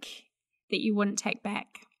mistake that you wouldn't take back?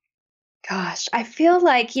 Gosh, I feel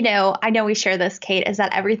like, I know we share this, Kate, is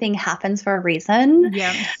that everything happens for a reason.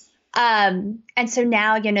 Yeah. And so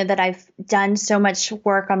now, that I've done so much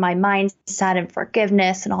work on my mindset and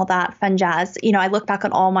forgiveness and all that fun jazz, I look back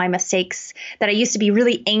on all my mistakes that I used to be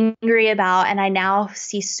really angry about, and I now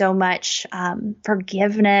see so much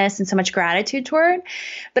forgiveness and so much gratitude toward.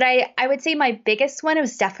 But I would say my biggest one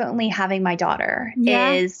was definitely having my daughter.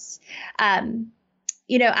 At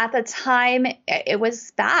the time it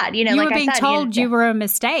was bad, you like were being I said, told you were a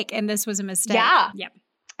mistake and this was a mistake. Yeah. Yep.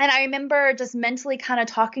 And I remember just mentally kind of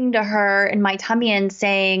talking to her in my tummy and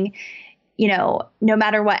saying, no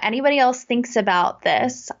matter what anybody else thinks about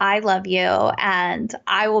this, I love you and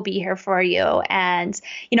I will be here for you. And,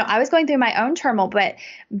 I was going through my own turmoil, but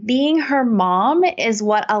being her mom is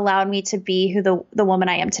what allowed me to be who the woman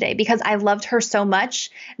I am today, because I loved her so much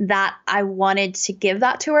that I wanted to give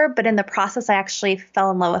that to her. But in the process, I actually fell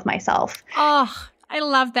in love with myself. Oh, I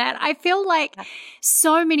love that. I feel like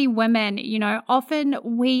so many women, often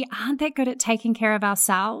we aren't that good at taking care of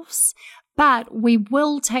ourselves, but we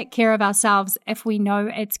will take care of ourselves if we know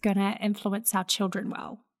it's going to influence our children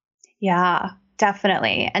well. Yeah,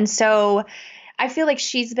 definitely. And so I feel like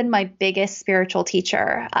she's been my biggest spiritual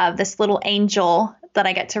teacher, this little angel that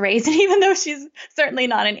I get to raise. And even though she's certainly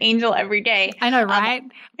not an angel every day. I know, right?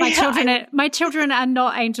 My children are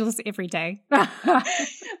not angels every day. But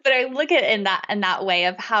I look at it in that way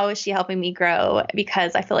of how is she helping me grow,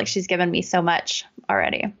 because I feel like she's given me so much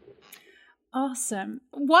already. Awesome.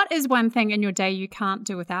 What is one thing in your day you can't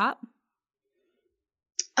do without?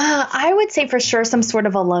 I would say for sure some sort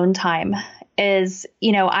of alone time is,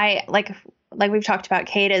 I like we've talked about,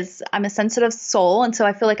 Kate, is I'm a sensitive soul. And so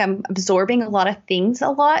I feel like I'm absorbing a lot of things a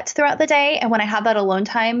lot throughout the day. And when I have that alone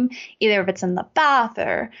time, either if it's in the bath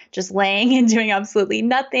or just laying and doing absolutely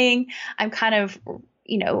nothing, I'm kind of,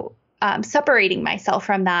 separating myself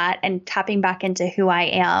from that and tapping back into who I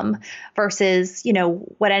am versus,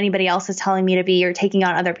 what anybody else is telling me to be or taking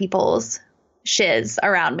on other people's shiz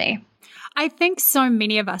around me. I think so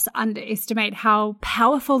many of us underestimate how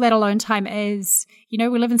powerful that alone time is. We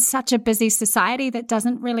live in such a busy society that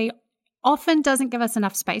often doesn't give us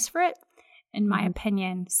enough space for it, in my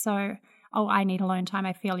opinion. So, I need alone time.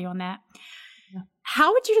 I feel you on that. Yeah.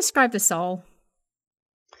 How would you describe the soul?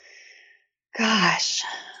 Gosh,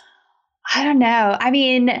 I don't know. I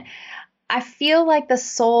mean, I feel like the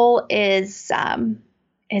soul is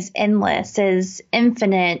endless, is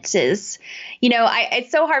infinite, is,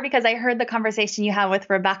 it's so hard because I heard the conversation you had with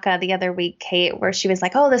Rebecca the other week, Kate, where she was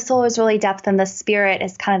like, oh, the soul is really depth and the spirit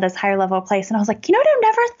is kind of this higher level place. And I was like, I've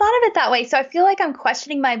never thought of it that way. So I feel like I'm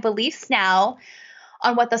questioning my beliefs now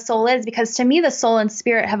on what the soul is, because to me, the soul and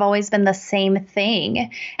spirit have always been the same thing.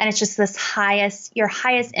 And it's just your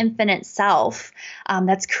highest infinite self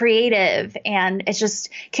that's creative, and it just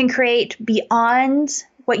can create beyond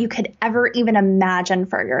what you could ever even imagine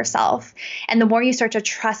for yourself. And the more you start to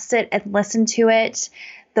trust it and listen to it,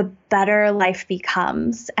 the better life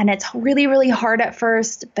becomes. And it's really, really hard at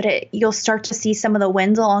first, but you'll start to see some of the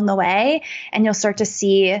wins along the way, and you'll start to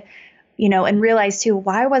see, and realize too,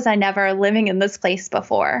 why was I never living in this place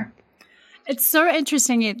before? It's so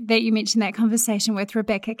interesting that you mentioned that conversation with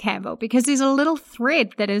Rebecca Campbell, because there's a little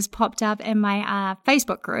thread that has popped up in my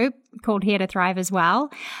Facebook group called Here to Thrive as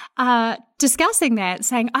well, discussing that,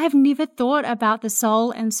 saying, I've never thought about the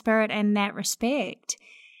soul and spirit in that respect.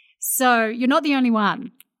 So you're not the only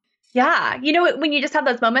one. Yeah. When you just have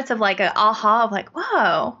those moments of like an aha of like,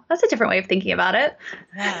 whoa, that's a different way of thinking about it.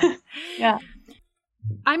 Yeah. Yeah.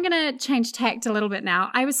 I'm going to change tact a little bit now.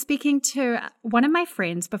 I was speaking to one of my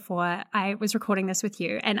friends before I was recording this with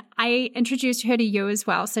you, and I introduced her to you as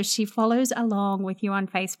well. So she follows along with you on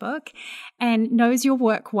Facebook and knows your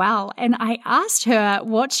work well. And I asked her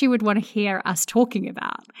what she would want to hear us talking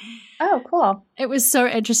about. Oh, cool. It was so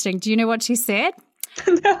interesting. Do you know what she said?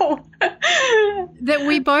 No. That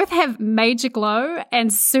we both have major glow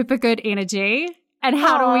and super good energy. And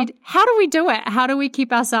how do we do it? How do we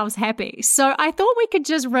keep ourselves happy? So I thought we could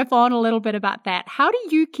just riff on a little bit about that. How do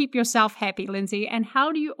you keep yourself happy, Lindsay? And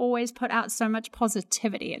how do you always put out so much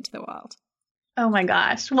positivity into the world? Oh my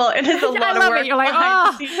gosh. Well, it is a lot of work. You're like,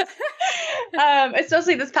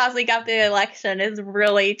 especially this past week after the election has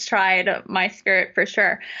really tried my spirit for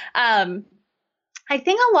sure. I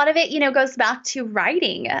think a lot of it, goes back to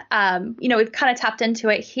writing. We've kind of tapped into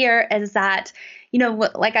it here, is that,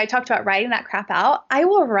 like I talked about writing that crap out, I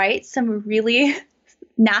will write some really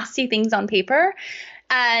nasty things on paper.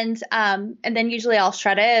 And then usually I'll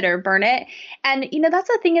shred it or burn it. And, that's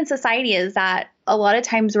the thing in society is that a lot of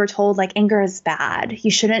times we're told like anger is bad.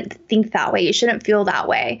 You shouldn't think that way. You shouldn't feel that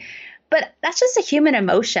way. But that's just a human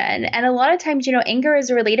emotion. And a lot of times, anger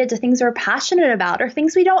is related to things we're passionate about or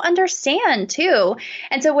things we don't understand too.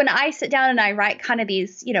 And so when I sit down and I write kind of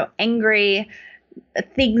these, angry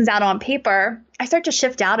things out on paper, I start to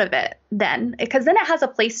shift out of it then, because then it has a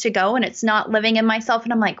place to go and it's not living in myself.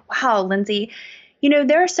 And I'm like, wow, Lindsay,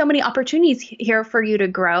 there are so many opportunities here for you to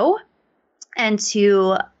grow and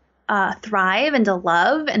to thrive and to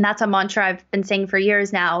love. And that's a mantra I've been saying for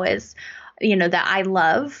years now is, that I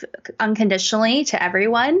love unconditionally to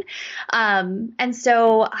everyone. And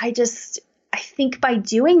so I think by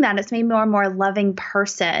doing that, it's made me a more loving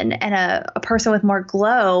person and a person with more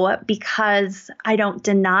glow, because I don't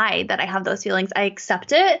deny that I have those feelings. I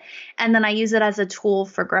accept it. And then I use it as a tool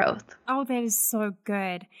for growth. Oh, that is so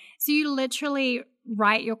good. So you literally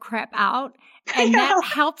write your crap out and that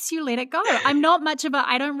helps you let it go.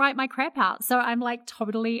 I don't write my crap out. So I'm like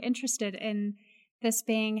totally interested in this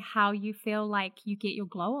being how you feel like you get your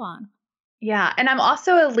glow on. Yeah. And I'm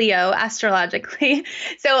also a Leo astrologically.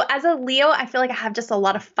 So as a Leo, I feel like I have just a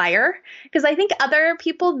lot of fire, because I think other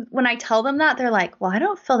people, when I tell them that, they're like, well, I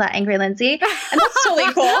don't feel that angry, Lindsay. And that's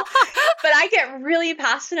totally cool. But I get really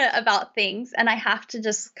passionate about things and I have to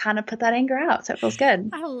just kind of put that anger out. So it feels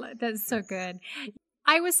good. That's so good.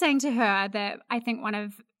 I was saying to her that I think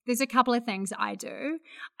there's a couple of things I do.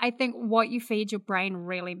 I think what you feed your brain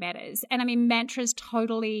really matters. And I mean, mantras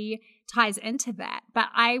totally ties into that, but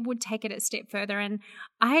I would take it a step further. And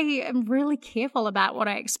I am really careful about what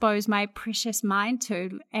I expose my precious mind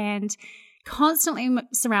to and constantly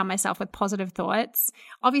surround myself with positive thoughts.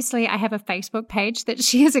 Obviously, I have a Facebook page that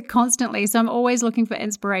shares it constantly. So I'm always looking for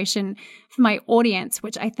inspiration for my audience,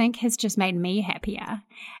 which I think has just made me happier.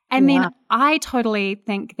 And then I totally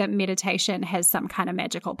think that meditation has some kind of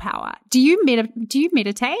magical power. Do you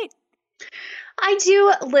meditate? I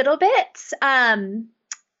do little bits.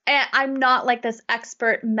 I'm not like this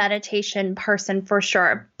expert meditation person for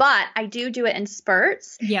sure, but I do it in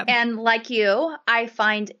spurts. Yep. And like you, I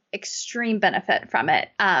find extreme benefit from it.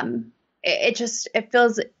 It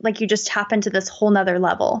feels like you just tap into this whole nother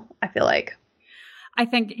level, I feel like. I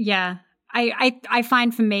think, yeah. I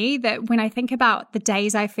find for me that when I think about the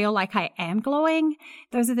days I feel like I am glowing,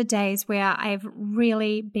 those are the days where I've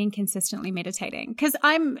really been consistently meditating, because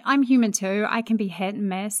I'm human too. I can be hit and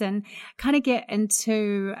miss and kind of get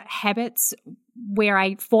into habits where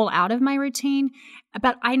I fall out of my routine.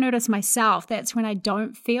 But I notice myself, that's when I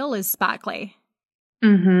don't feel as sparkly.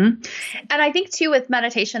 Mm-hmm. And I think too with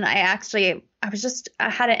meditation, I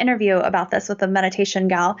had an interview about this with a meditation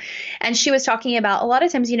gal, and she was talking about a lot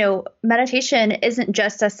of times, meditation isn't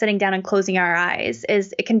just us sitting down and closing our eyes.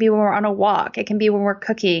 It can be when we're on a walk. It can be when we're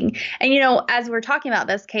cooking. And, as we're talking about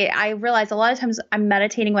this, Kate, I realize a lot of times I'm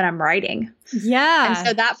meditating when I'm writing. Yeah. And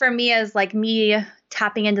so that for me is like me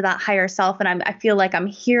tapping into that higher self. And I feel like I'm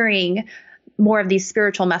hearing more of these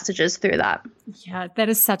spiritual messages through that. Yeah, that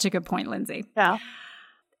is such a good point, Lindsay. Yeah.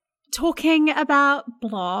 Talking about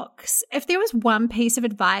blocks, if there was one piece of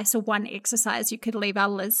advice or one exercise you could leave our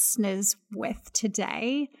listeners with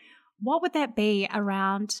today, what would that be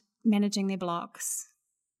around managing their blocks?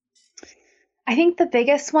 I think the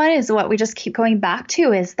biggest one is what we just keep going back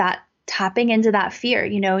to, is that tapping into that fear,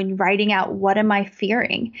 and writing out, what am I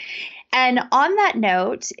fearing? And on that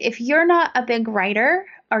note, if you're not a big writer,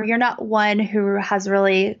 or you're not one who has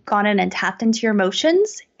really gone in and tapped into your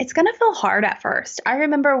emotions, it's going to feel hard at first. I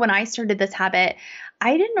remember when I started this habit,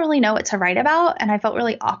 I didn't really know what to write about, and I felt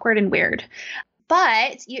really awkward and weird.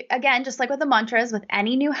 But again, just like with the mantras, with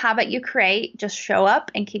any new habit you create, just show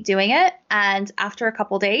up and keep doing it. And after a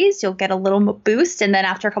couple days, you'll get a little boost. And then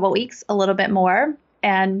after a couple weeks, a little bit more,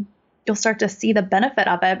 and you'll start to see the benefit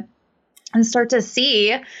of it. And start to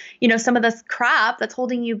see, some of this crap that's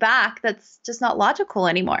holding you back that's just not logical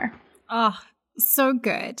anymore. Oh, so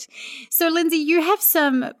good. So, Lindsay, you have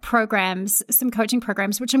some programs, some coaching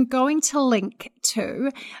programs, which I'm going to link to.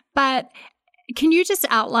 But can you just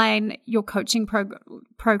outline your coaching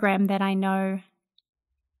program that I know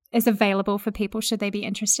is available for people should they be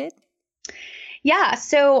interested? Yeah,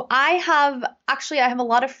 so I have a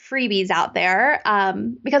lot of freebies out there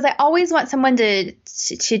because I always want someone to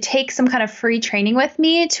take some kind of free training with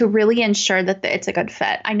me to really ensure that it's a good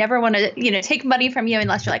fit. I never want to, take money from you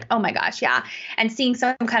unless you're like, oh my gosh, yeah, and seeing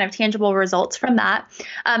some kind of tangible results from that.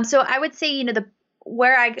 So I would say,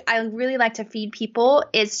 where I really like to feed people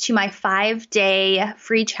is to my 5-day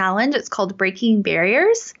free challenge. It's called Breaking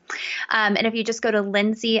Barriers. And if you just go to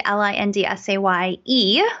Lindsay, Lindsay,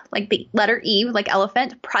 like the letter E, like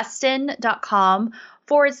elephant, Preston.com/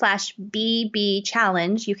 /BB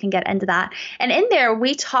challenge. You can get into that. And in there,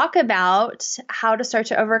 we talk about how to start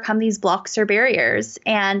to overcome these blocks or barriers.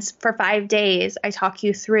 And for 5 days, I talk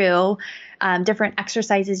you through different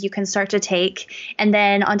exercises you can start to take. And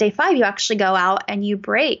then on day 5, you actually go out and you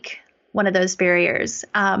break one of those barriers.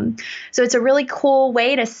 So it's a really cool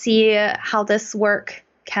way to see how this work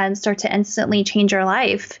can start to instantly change your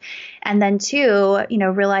life. And then too,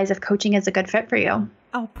 realize if coaching is a good fit for you.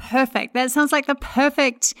 Oh, perfect. That sounds like the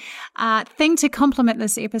perfect thing to complement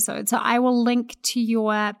this episode. So I will link to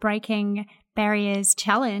your Breaking Barriers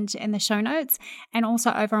Challenge in the show notes, and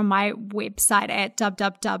also over on my website at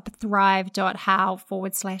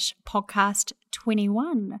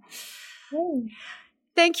www.thrive.how/podcast21.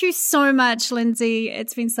 Thank you so much, Lindsay.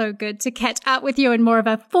 It's been so good to catch up with you in more of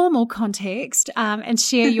a formal context and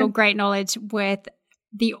share your great knowledge with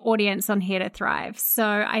the audience on Here to Thrive. So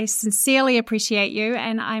I sincerely appreciate you,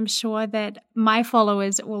 and I'm sure that my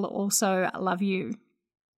followers will also love you.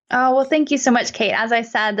 Oh, well, thank you so much, Kate. As I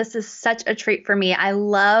said, this is such a treat for me. I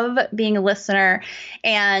love being a listener.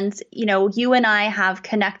 And, you and I have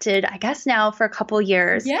connected, I guess now for a couple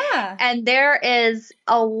years. Yeah. And there is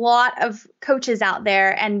a lot of coaches out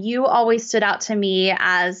there. And you always stood out to me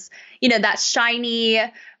as, that shiny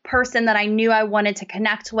person that I knew I wanted to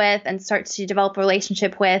connect with and start to develop a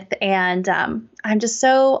relationship with. And I'm just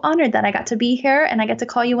so honored that I got to be here and I get to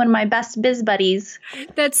call you one of my best biz buddies.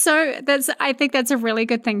 I think that's a really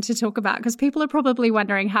good thing to talk about, because people are probably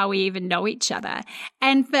wondering how we even know each other.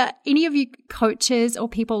 And for any of you coaches or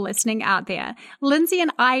people listening out there, Lindsay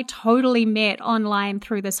and I totally met online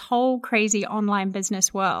through this whole crazy online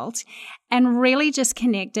business world and really just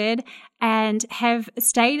connected and have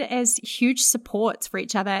stayed as huge supports for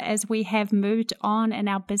each other as we have moved on in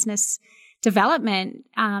our business development.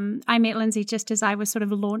 I met Lindsay just as I was sort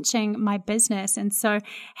of launching my business. And so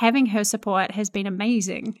having her support has been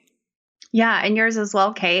amazing. Yeah, and yours as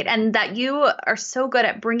well, Kate. And that you are so good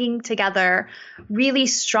at bringing together really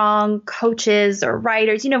strong coaches or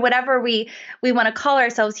writers, whatever we want to call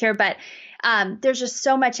ourselves here. But there's just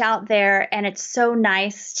so much out there, and it's so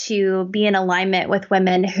nice to be in alignment with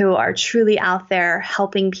women who are truly out there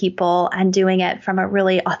helping people and doing it from a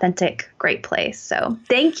really authentic, great place. So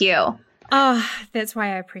thank you. Oh, that's why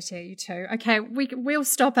I appreciate you too. Okay, we'll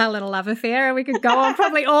stop our little love affair. We could go on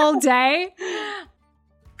probably all day.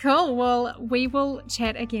 Cool. Well, we will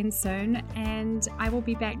chat again soon, and I will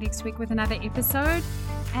be back next week with another episode.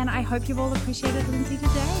 And I hope you all appreciated Lindsay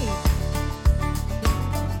today.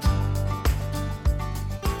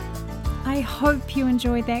 I hope you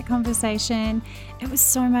enjoyed that conversation. It was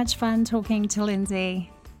so much fun talking to Lindsay.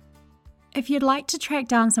 If you'd like to track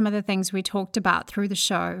down some of the things we talked about through the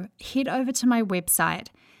show, head over to my website,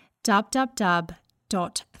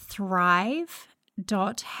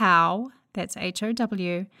 www.thrive.how, that's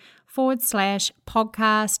HOW,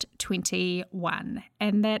 /podcast21.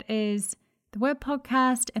 And that is the word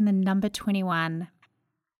podcast and the number 21.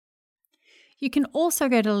 You can also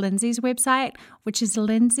go to Lindsay's website, which is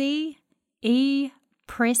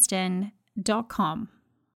lindsay.preston.com.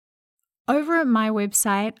 Over at my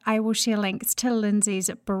website, I will share links to Lindsay's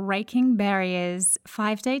Breaking Barriers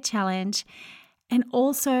 5-day challenge and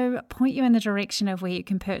also point you in the direction of where you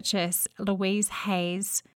can purchase Louise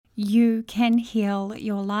Hay's You Can Heal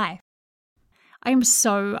Your Life. I am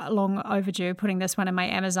so long overdue putting this one in my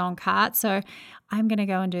Amazon cart, so I'm going to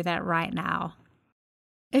go and do that right now.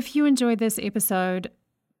 If you enjoyed this episode,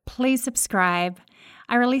 please subscribe.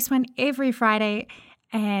 I release one every Friday,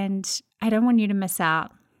 and I don't want you to miss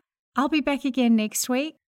out. I'll be back again next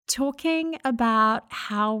week talking about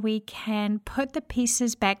how we can put the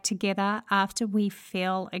pieces back together after we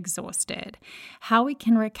feel exhausted, how we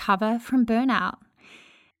can recover from burnout.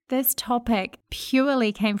 This topic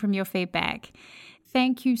purely came from your feedback.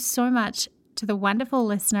 Thank you so much to the wonderful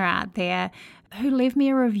listener out there who left me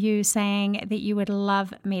a review saying that you would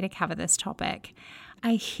love me to cover this topic.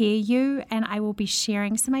 I hear you, and I will be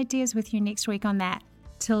sharing some ideas with you next week on that.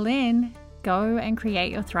 Till then, go and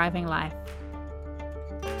create your thriving life.